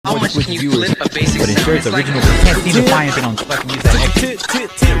much can you flip a basic but ensure it's original. We can't seem to find anything on fucking music.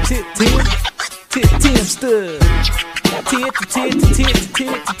 Timster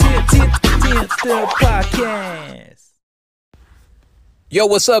Podcast. Yo,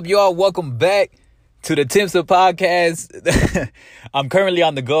 what's up, y'all? Welcome back to the Timster Podcast. I'm currently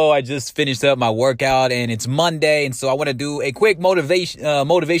on the go. I just finished up my workout and it's Monday. And so I want to do a quick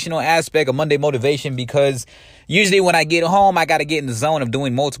motivational aspect of Monday motivation, because usually when I get home, I got to get in the zone of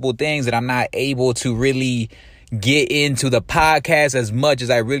doing multiple things that I'm not able to really get into the podcast as much as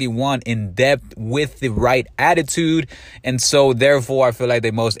I really want in depth with the right attitude. And so therefore I feel like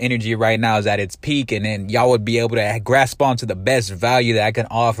the most energy right now is at its peak, and then y'all would be able to grasp onto the best value that I can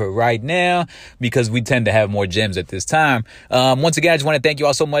offer right now, because we tend to have more gems at this time. Once again, I just want to thank you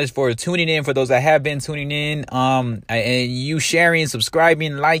all so much for tuning in. For those that have been tuning in, and you sharing,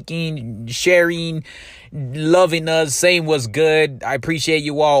 subscribing, liking, sharing, loving us, saying what's good. I appreciate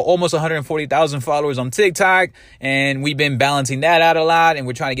you all. Almost 140,000 followers on TikTok, and we've been balancing that out a lot, and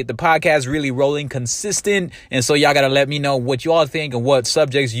we're trying to get the podcast really rolling consistent. And so y'all got to let me know what you all think and what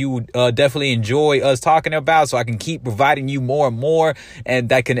subjects you definitely enjoy us talking about, so I can keep providing you more and more, and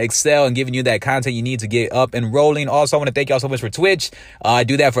that can excel and giving you that content you need to get up and rolling. Also, I want to thank y'all so much for Twitch. I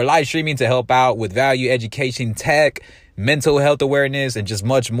do that for live streaming to help out with value, education, tech, mental health awareness, and just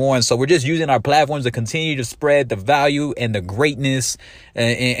much more. And so we're just using our platforms to continue to spread the value and the greatness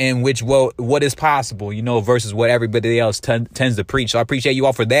in which what is possible, versus what everybody else tends to preach. So I appreciate you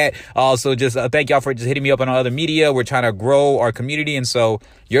all for that. Also, just thank y'all for just hitting me up on other media. We're trying to grow our community, and so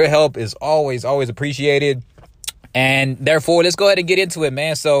your help is always appreciated. And therefore, let's go ahead and get into it,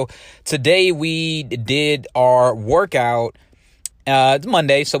 man. So today we did our workout. It's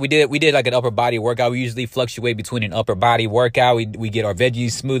Monday, so we did like an upper body workout. We usually fluctuate between an upper body workout. We get our veggie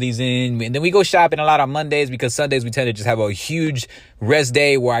smoothies in, and then we go shopping a lot on Mondays, because Sundays we tend to just have a huge rest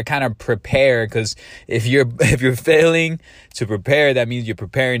day where I kind of prepare. Because if you're failing to prepare, that means you're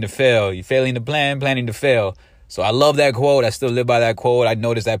preparing to fail. You're failing to plan, planning to fail. So I love that quote. I still live by that quote. I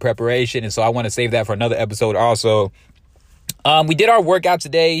noticed that preparation, and so I want to save that for another episode. Also, we did our workout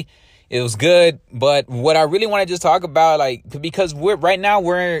today. It was good, but what I really want to just talk about, because we're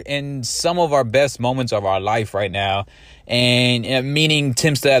in some of our best moments of our life right now, and meaning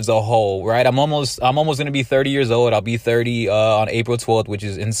Timster as a whole, right? I'm almost going to be 30 years old. I'll be 30 on April 12th, which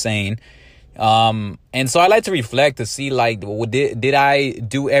is insane. And so I like to reflect to see, did I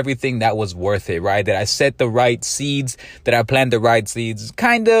do everything that was worth it, right? Did I set the right seeds? Did I plant the right seeds?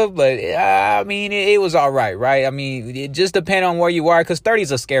 Kind of, but it was all right, right? It just depends on where you are, because 30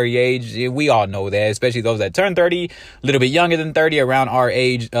 is a scary age. We all know that, especially those that turn 30, a little bit younger than 30, around our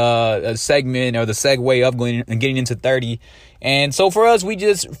age, segment or the segue of going and getting into 30. And so for us, we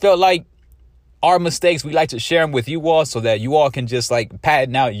just felt like our mistakes, we like to share them with you all, so that you all can just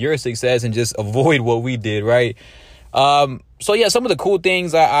patent out your success and just avoid what we did, right? So yeah, some of the cool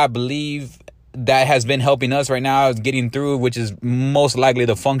things I believe that has been helping us right now is getting through, which is most likely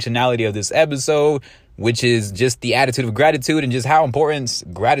the functionality of this episode, which is just the attitude of gratitude, and just how important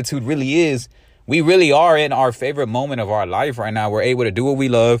gratitude really is. We really are in our favorite moment of our life right now. We're able to do what we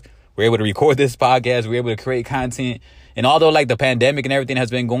love. We're able to record this podcast. We're able to create content. And although the pandemic and everything has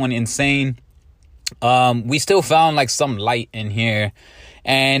been going insane, we still found some light in here,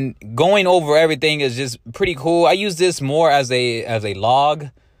 and going over everything is just pretty cool. I use this more as a log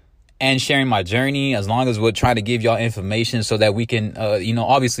and sharing my journey, as long as we're trying to give y'all information so that we can,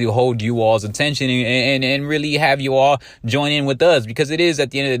 obviously hold you all's attention and really have you all join in with us, because it is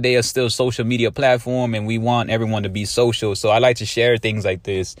at the end of the day a still social media platform, and we want everyone to be social. So I like to share things like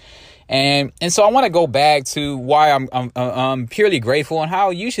this. And so I want to go back to why I'm purely grateful, and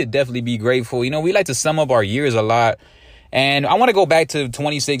how you should definitely be grateful. We like to sum up our years a lot, and I want to go back to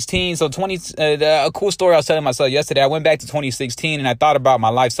 2016. So a cool story I was telling myself yesterday. I went back to 2016 and I thought about my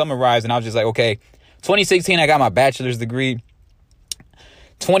life summarized, and I was just like, okay, 2016, I got my bachelor's degree.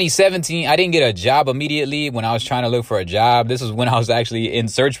 2017, I didn't get a job immediately when I was trying to look for a job. This is when I was actually in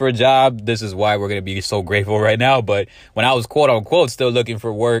search for a job. This is why we're going to be so grateful right now. But when I was quote unquote still looking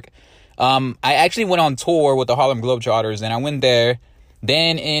for work, I actually went on tour with the Harlem Globetrotters, and I went there.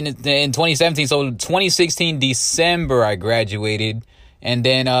 Then in 2017, so 2016 December, I graduated, and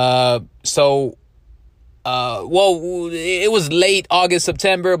then it was late August,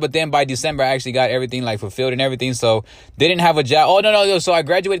 September, but then by December I actually got everything fulfilled and everything. So didn't have a job. Oh no. So I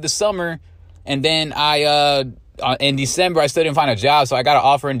graduated the summer, and then in December I still didn't find a job. So I got an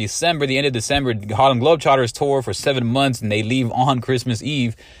offer in December, the end of December. Harlem Globetrotters tour for 7 months, and they leave on Christmas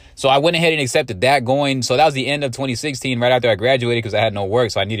Eve. So I went ahead and accepted that going. So that was the end of 2016, right after I graduated, because I had no work.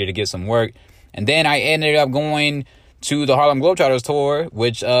 So I needed to get some work. And then I ended up going to the Harlem Globetrotters tour,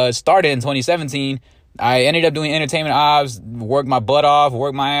 which started in 2017. I ended up doing entertainment ops, worked my butt off,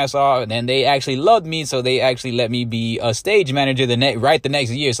 worked my ass off, and they actually loved me, so they actually let me be a stage manager the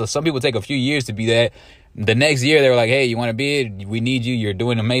next year. So some people take a few years to be that. The next year, they were like, hey, you want to be it? We need you. You're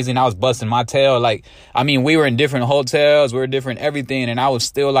doing amazing. I was busting my tail. Like, I mean, we were in different hotels. We were different everything. And I was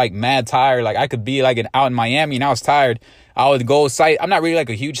still, like, mad tired. Like, I could be, like, out in Miami, and I was tired. I would go I'm not really, like,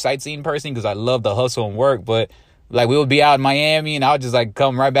 a huge sightseeing person because I love the hustle and work. But, like, we would be out in Miami, and I would just, like,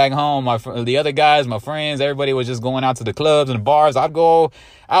 come right back home. The other guys, my friends, everybody was just going out to the clubs and the bars. I'd go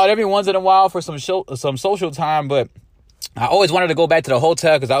out every once in a while for some social time, but I always wanted to go back to the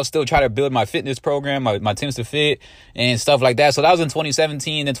hotel because I was still trying to build my fitness program, my Tims to Fit and stuff like that. So that was in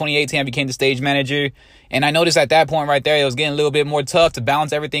 2017. Then 2018, I became the stage manager. And I noticed at that point right there, it was getting a little bit more tough to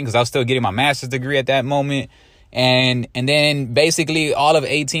balance everything because I was still getting my master's degree at that moment. And then basically all of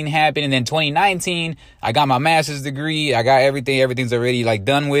 18 happened. And then 2019, I got my master's degree. I got everything's already like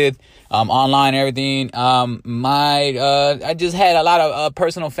done with, online and everything. I just had a lot of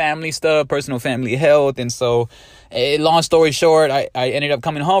personal family stuff, personal family health. And so, long story short, I ended up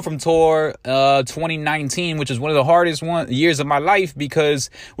coming home from tour 2019, which is one of the hardest years of my life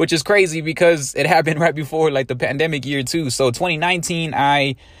which is crazy because it happened right before like the pandemic year too. So 2019,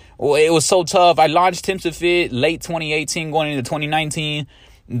 it was so tough. I launched Tims to Fit late 2018 going into 2019.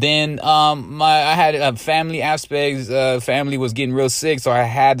 Then I had family aspects. Family was getting real sick, so I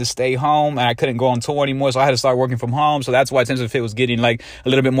had to stay home, and I couldn't go on tour anymore, so I had to start working from home. So that's why Tims to Fit was getting like a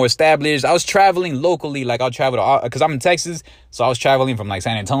little bit more established. I was traveling locally, like I'll travel because I'm in Texas, so I was traveling from like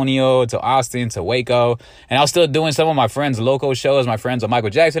San Antonio to Austin to Waco, and I was still doing some of my friends' local shows. My friend's a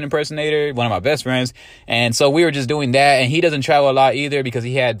Michael Jackson impersonator, one of my best friends, and so we were just doing that. And he doesn't travel a lot either because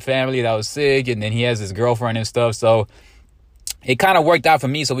he had family that was sick, and then he has his girlfriend and stuff. So it kind of worked out for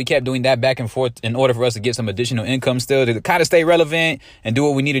me, so we kept doing that back and forth in order for us to get some additional income still to kind of stay relevant and do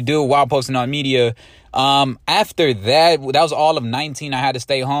what we need to do while posting on media. After that was all of 19. I had to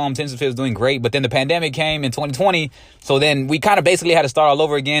stay home. Tims to Fit was doing great, but then the pandemic came in 2020, so then we kind of basically had to start all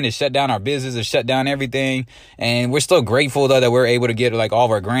over again. It shut down our business, it shut down everything, and we're still grateful though that we're able to get like all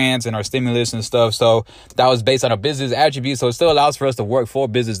of our grants and our stimulus and stuff. So that was based on a business attribute, so it still allows for us to work for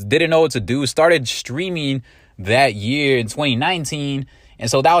business. Didn't know what to do, started streaming that year in 2019,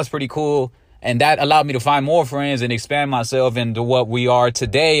 and so that was pretty cool, and that allowed me to find more friends and expand myself into what we are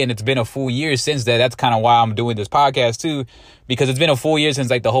today. And it's been a full year since that. That's kind of why I'm doing this podcast too, because it's been a full year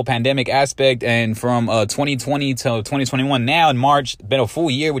since like the whole pandemic aspect, and from 2020 to 2021 now in March, it's been a full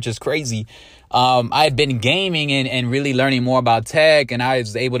year, which is crazy. I had been gaming and really learning more about tech, and I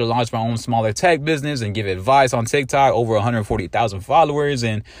was able to launch my own smaller tech business and give advice on TikTok. Over 140,000 followers,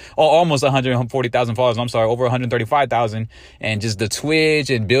 and almost 140,000 followers. I'm sorry, over 135,000, and just the Twitch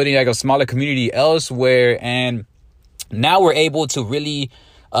and building like a smaller community elsewhere. And now we're able to really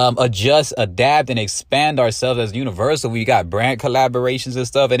adjust, adapt, and expand ourselves as Universal. We got brand collaborations and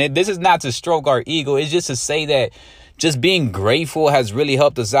stuff. And this is not to stroke our ego. It's just to say that just being grateful has really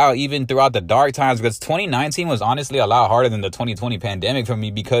helped us out even throughout the dark times, because 2019 was honestly a lot harder than the 2020 pandemic for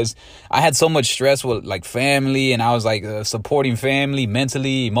me, because I had so much stress with like family, and I was like supporting family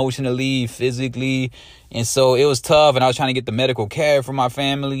mentally, emotionally, physically. And so it was tough, and I was trying to get the medical care for my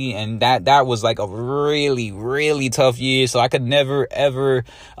family, and that was like a really, really tough year. So I could never, ever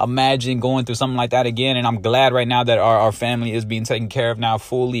imagine going through something like that again. And I'm glad right now that our family is being taken care of now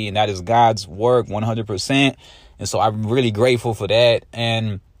fully, and that is God's work 100%. And so I'm really grateful for that.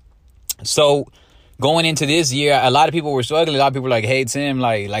 And so going into this year, a lot of people were struggling. A lot of people were like, hey, Tim,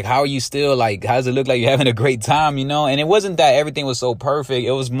 like, how are you still? Like, how does it look like you're having a great time, you know? And it wasn't that everything was so perfect.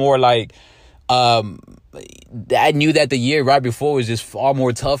 It was more like, I knew that the year right before was just far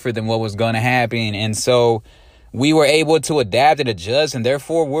more tougher than what was going to happen. And so we were able to adapt and adjust, and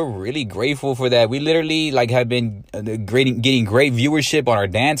therefore we're really grateful for that. We literally like have been getting great viewership on our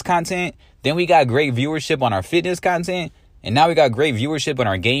dance content. Then we got great viewership on our fitness content. And now we got great viewership on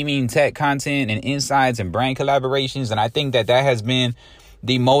our gaming, tech content, and insights and brand collaborations. And I think that has been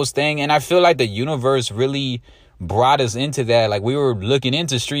the most thing. And I feel like the universe really brought us into that. Like, we were looking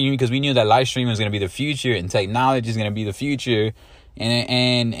into streaming because we knew that live streaming was going to be the future and technology is going to be the future.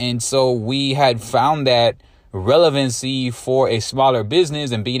 And so we had found that relevancy for a smaller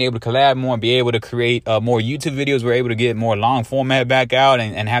business, and being able to collab more and be able to create more YouTube videos. We're able to get more long format back out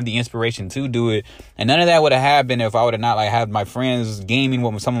and have the inspiration to do it. And none of that would have happened if I would have not like had my friends gaming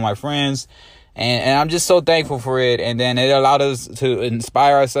with some of my friends. And I'm just so thankful for it. And then it allowed us to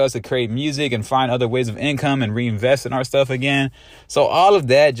inspire ourselves to create music and find other ways of income and reinvest in our stuff again. So all of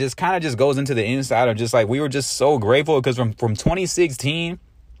that just kind of just goes into the inside of just like, we were just so grateful, because from 2016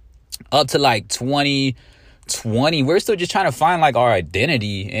 up to like 20, we're still just trying to find like our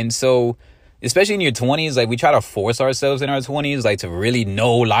identity. And so, especially in your 20s, like we try to force ourselves in our 20s, like to really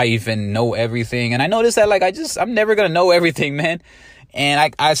know life and know everything. And I noticed that like I'm never gonna know everything, man.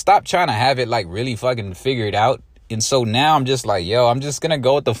 And I stopped trying to have it like really fucking figured out. And so now I'm just like, yo, I'm just gonna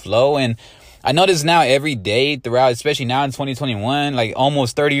go with the flow. And I notice now every day throughout, especially now in 2021, like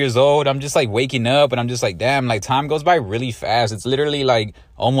almost 30 years old, I'm just like waking up and I'm just like, damn, like time goes by really fast. It's literally like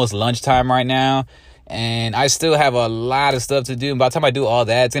almost lunchtime right now. And I still have a lot of stuff to do. And by the time I do all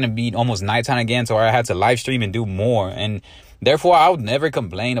that, it's going to be almost nighttime again. So I had to live stream and do more. And therefore, I would never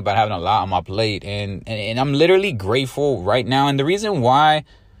complain about having a lot on my plate. And I'm literally grateful right now. And the reason why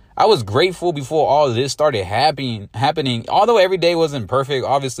I was grateful before all of this started happening, although every day wasn't perfect,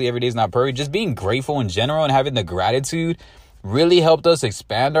 obviously every day is not perfect, just being grateful in general and having the gratitude really helped us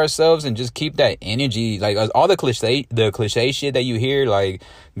expand ourselves and just keep that energy. Like all the cliche shit that you hear, like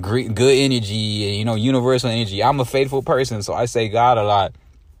good energy and, you know, universal energy. I'm a faithful person, so I say God a lot.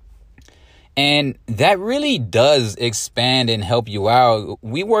 And that really does expand and help you out.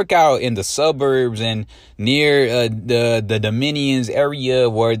 We work out in the suburbs and near the Dominions area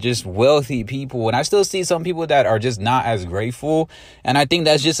where just wealthy people. And I still see some people that are just not as grateful. And I think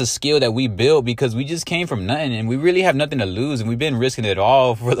that's just a skill that we built because we just came from nothing and we really have nothing to lose. And we've been risking it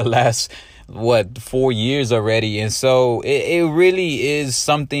all for the last, 4 years already. And so it really is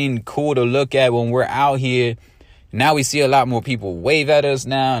something cool to look at when we're out here. Now we see a lot more people wave at us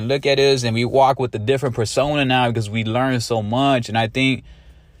now and look at us, and we walk with a different persona now because we learn so much. And I think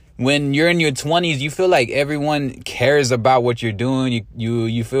when you're in your 20s, you feel like everyone cares about what you're doing.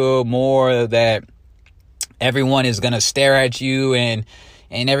 You feel more that everyone is going to stare at you and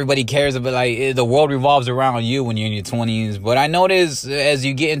everybody cares about, like, the world revolves around you when you're in your 20s. But I notice as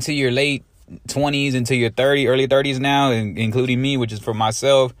you get into your late 20s, into your early 30s now, including me, which is for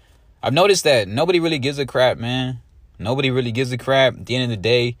myself, I've noticed that nobody really gives a crap, man. Nobody really gives a crap at the end of the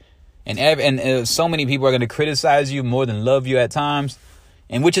day. And so many people are going to criticize you more than love you at times.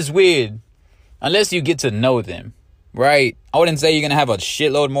 And which is weird, unless you get to know them, right? I wouldn't say you're going to have a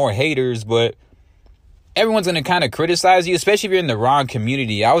shitload more haters, but everyone's going to kind of criticize you, especially if you're in the wrong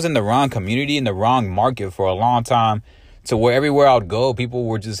community. I was in the wrong community, in the wrong market for a long time, to where everywhere I'd go, people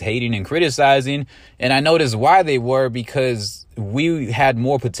were just hating and criticizing. And I noticed why they were, because we had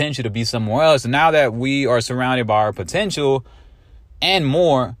more potential to be somewhere else. And now that we are surrounded by our potential and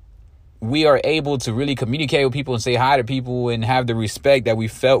more, we are able to really communicate with people and say hi to people and have the respect that we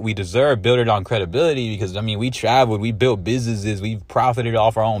felt we deserve, build it on credibility. Because, I mean, we traveled, we built businesses, we've profited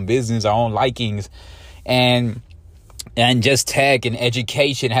off our own business, our own likings, and just tech and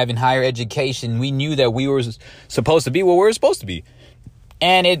education, having higher education. We knew that we were supposed to be what we were supposed to be.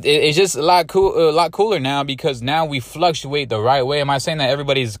 And it's just a lot cooler now, because now we fluctuate the right way. Am I saying that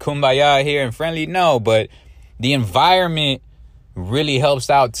everybody's kumbaya here and friendly? No, but the environment really helps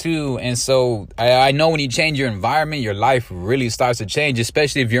out too. And so I know when you change your environment, your life really starts to change,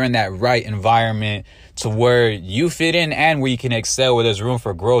 especially if you're in that right environment to where you fit in and where you can excel, where there's room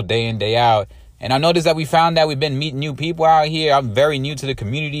for growth day in, day out. And I noticed that we found that we've been meeting new people out here. I'm very new to the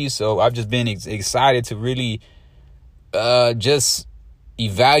community, so I've just been excited to really just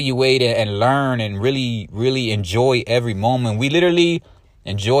evaluate and learn and really, really enjoy every moment. We literally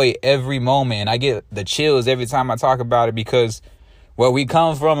enjoy every moment. And I get the chills every time I talk about it, because where we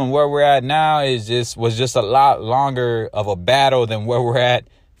come from and where we're at now was just a lot longer of a battle than where we're at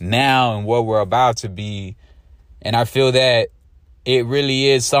now and where we're about to be. And I feel that it really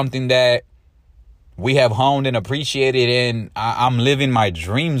is something that we have honed and appreciated, and I'm living my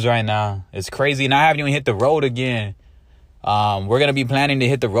dreams right now. It's crazy, and I haven't even hit the road again. We're going to be planning to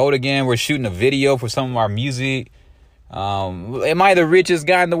hit the road again. We're shooting a video for some of our music. Am I the richest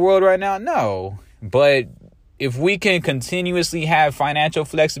guy in the world right now? No. But if we can continuously have financial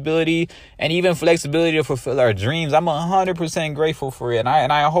flexibility and even flexibility to fulfill our dreams, I'm 100% grateful for it. And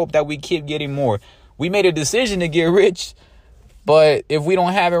I hope that we keep getting more. We made a decision to get rich, but if we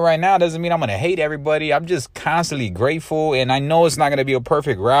don't have it right now, doesn't mean I'm going to hate everybody. I'm just constantly grateful. And I know it's not going to be a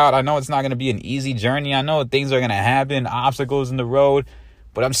perfect route. I know it's not going to be an easy journey. I know things are going to happen, obstacles in the road.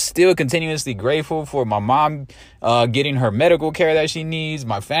 But I'm still continuously grateful for my mom getting her medical care that she needs,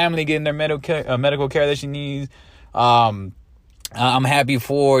 my family getting their medical care that she needs. I'm happy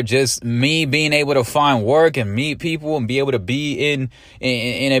for just me being able to find work and meet people and be able to be in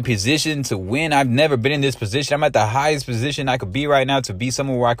a position to win. I've never been in this position. I'm at the highest position I could be right now, to be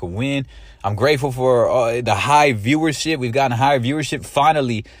somewhere where I could win. I'm grateful for the high viewership. We've gotten high viewership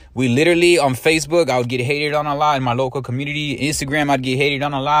finally. We literally, on Facebook, I would get hated on a lot in my local community. Instagram, I'd get hated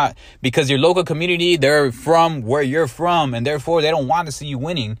on a lot, because your local community, they're from where you're from, and therefore they don't want to see you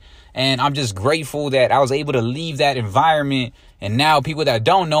winning. And I'm just grateful that I was able to leave that environment. And now people that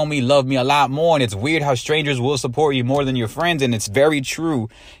don't know me love me a lot more. And it's weird how strangers will support you more than your friends. And it's very true.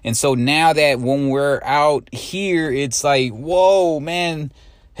 And so now that when we're out here, it's like, whoa, man,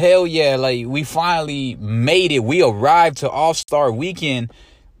 hell yeah. Like, we finally made it. We arrived to All-Star Weekend.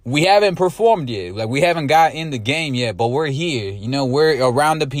 We haven't performed yet. Like, we haven't got in the game yet, but we're here. You know, we're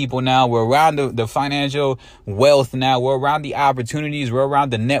around the people now. We're around the financial wealth now. We're around the opportunities. We're around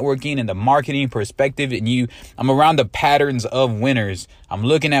the networking and the marketing perspective. And I'm around the patterns of winners. I'm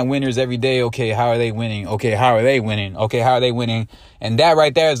looking at winners every day. Okay, how are they winning? Okay, how are they winning? Okay, how are they winning? And that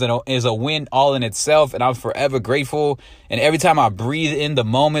right there is a win all in itself. And I'm forever grateful. And every time I breathe in the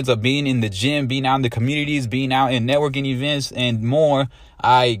moments of being in the gym, being out in the communities, being out in networking events and more,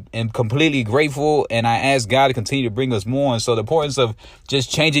 I am completely grateful, and I ask God to continue to bring us more. And so the importance of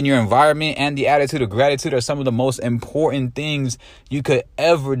just changing your environment and the attitude of gratitude are some of the most important things you could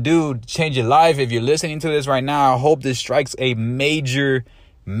ever do to change your life. If you're listening to this right now, I hope this strikes a major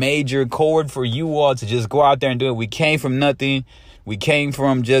chord for you all to just go out there and do it. We came from nothing. We came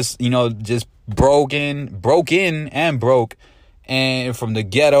from just broken and broke, and from the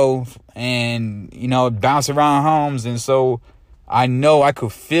ghetto, and, bounce around homes. And so I know I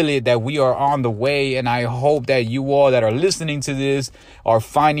could feel it that we are on the way, and I hope that you all that are listening to this are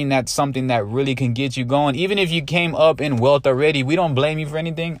finding that something that really can get you going. Even if you came up in wealth already, we don't blame you for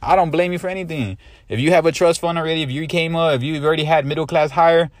anything. I don't blame you for anything. If you have a trust fund already, if you came up, if you've already had middle class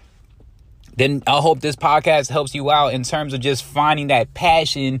hire, then I hope this podcast helps you out in terms of just finding that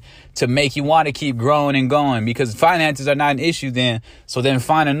passion to make you want to keep growing and going, because finances are not an issue then. So then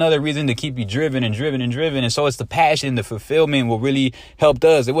find another reason to keep you driven. And so it's the passion, the fulfillment what really helped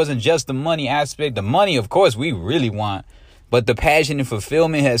us. It wasn't just the money aspect. The money, of course, we really want. But the passion and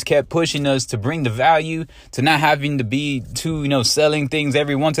fulfillment has kept pushing us to bring the value, to not having to be too, selling things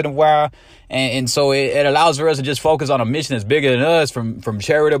every once in a while. And so it allows for us to just focus on a mission that's bigger than us, from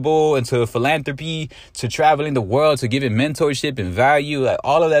charitable into philanthropy to traveling the world to giving mentorship and value. Like,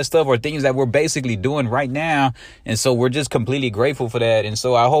 all of that stuff are things that we're basically doing right now. And so we're just completely grateful for that. And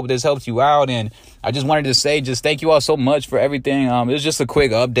so I hope this helps you out. And I just wanted to say just thank you all so much for everything. It was just a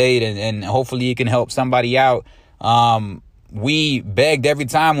quick update, and hopefully it can help somebody out. We begged every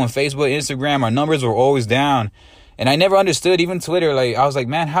time on Facebook, Instagram, our numbers were always down. And I never understood, even Twitter. Like, I was like,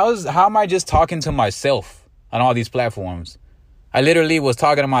 man, how am I just talking to myself on all these platforms? I literally was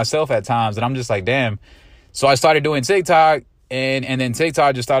talking to myself at times, and I'm just like, damn. So I started doing TikTok, and then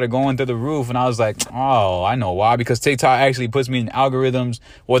TikTok just started going through the roof. And I was like, oh, I know why. Because TikTok actually puts me in algorithms.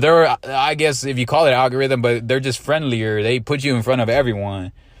 Well, I guess if you call it algorithm, but they're just friendlier. They put you in front of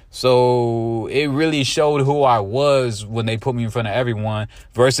everyone. So it really showed who I was when they put me in front of everyone,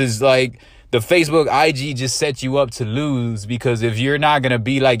 versus like the Facebook IG just sets you up to lose, because if you're not going to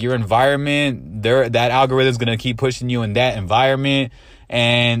be like your environment, that algorithm is going to keep pushing you in that environment,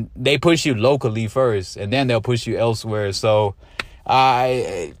 and they push you locally first and then they'll push you elsewhere. So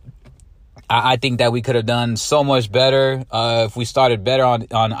I think that we could have done so much better if we started better on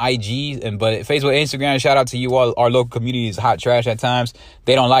IG. But Facebook, Instagram, shout out to you all. Our local community is hot trash at times.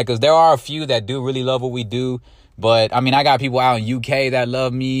 They don't like us. There are a few that do really love what we do. But, I mean, I got people out in UK that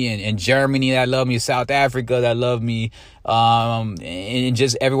love me, and in Germany that love me, South Africa that love me, and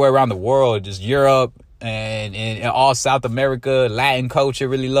just everywhere around the world, just Europe and all South America. Latin culture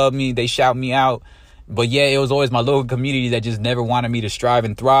really love me. They shout me out. But yeah, it was always my local community that just never wanted me to strive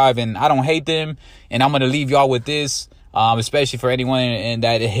and thrive. And I don't hate them. And I'm going to leave y'all with this, especially for anyone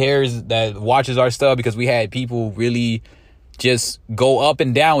that watches our stuff, because we had people really just go up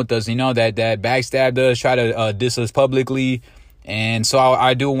and down with us, that backstabbed us, try to diss us publicly. And so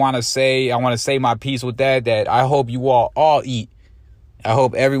I want to say my piece with that I hope you all eat. I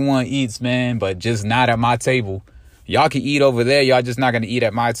hope everyone eats, man, but just not at my table. Y'all can eat over there. Y'all just not going to eat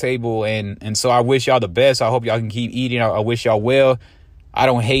at my table. And so I wish y'all the best. I hope y'all can keep eating. I wish y'all well. I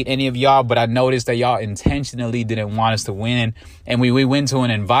don't hate any of y'all, but I noticed that y'all intentionally didn't want us to win. And we went to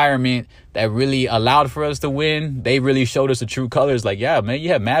an environment that really allowed for us to win. They really showed us the true colors. Like, yeah, man, you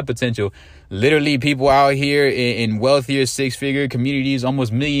have mad potential. Literally, people out here in wealthier six-figure communities,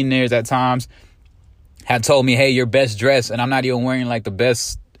 almost millionaires at times, have told me, hey, you're best dressed. And I'm not even wearing like the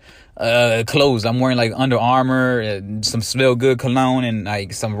best clothes. I'm wearing like Under Armour, some Smell Good cologne, and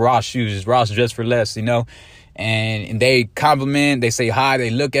like some Ross shoes. Ross Dress for Less, and they compliment, they say hi, they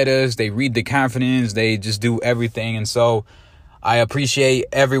look at us, they read the confidence, they just do everything. And so I appreciate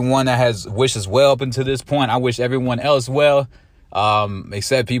everyone that has wished us well up until this point. I wish everyone else well,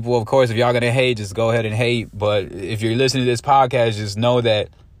 except people, of course. If y'all gonna hate, just go ahead and hate. But if you're listening to this podcast, just know that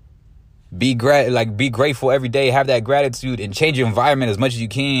Be grateful every day. Have that gratitude and change your environment as much as you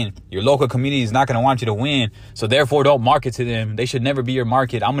can. Your local community is not going to want you to win. So therefore, don't market to them. They should never be your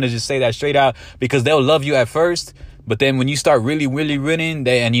market. I'm going to just say that straight out, because they'll love you at first. But then when you start really winning,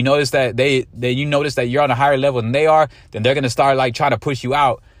 and you notice that you're on a higher level than they are, then they're going to start like trying to push you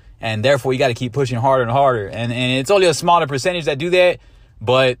out. And therefore, you got to keep pushing harder and harder. And it's only a smaller percentage that do that.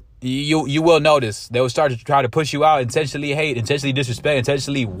 But you will notice they will start to try to push you out, intentionally hate, intentionally disrespect,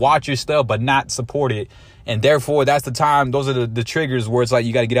 intentionally watch your stuff, but not support it. And therefore, that's the time. Those are the triggers where it's like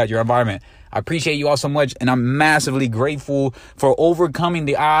you got to get out your environment. I appreciate you all so much, and I'm massively grateful for overcoming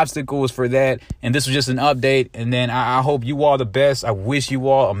the obstacles for that. And this was just an update. And then I hope you all the best. I wish you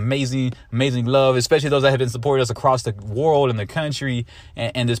all amazing love, especially those that have been supporting us across the world and the country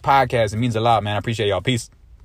and this podcast. It means a lot, man. I appreciate y'all. Peace.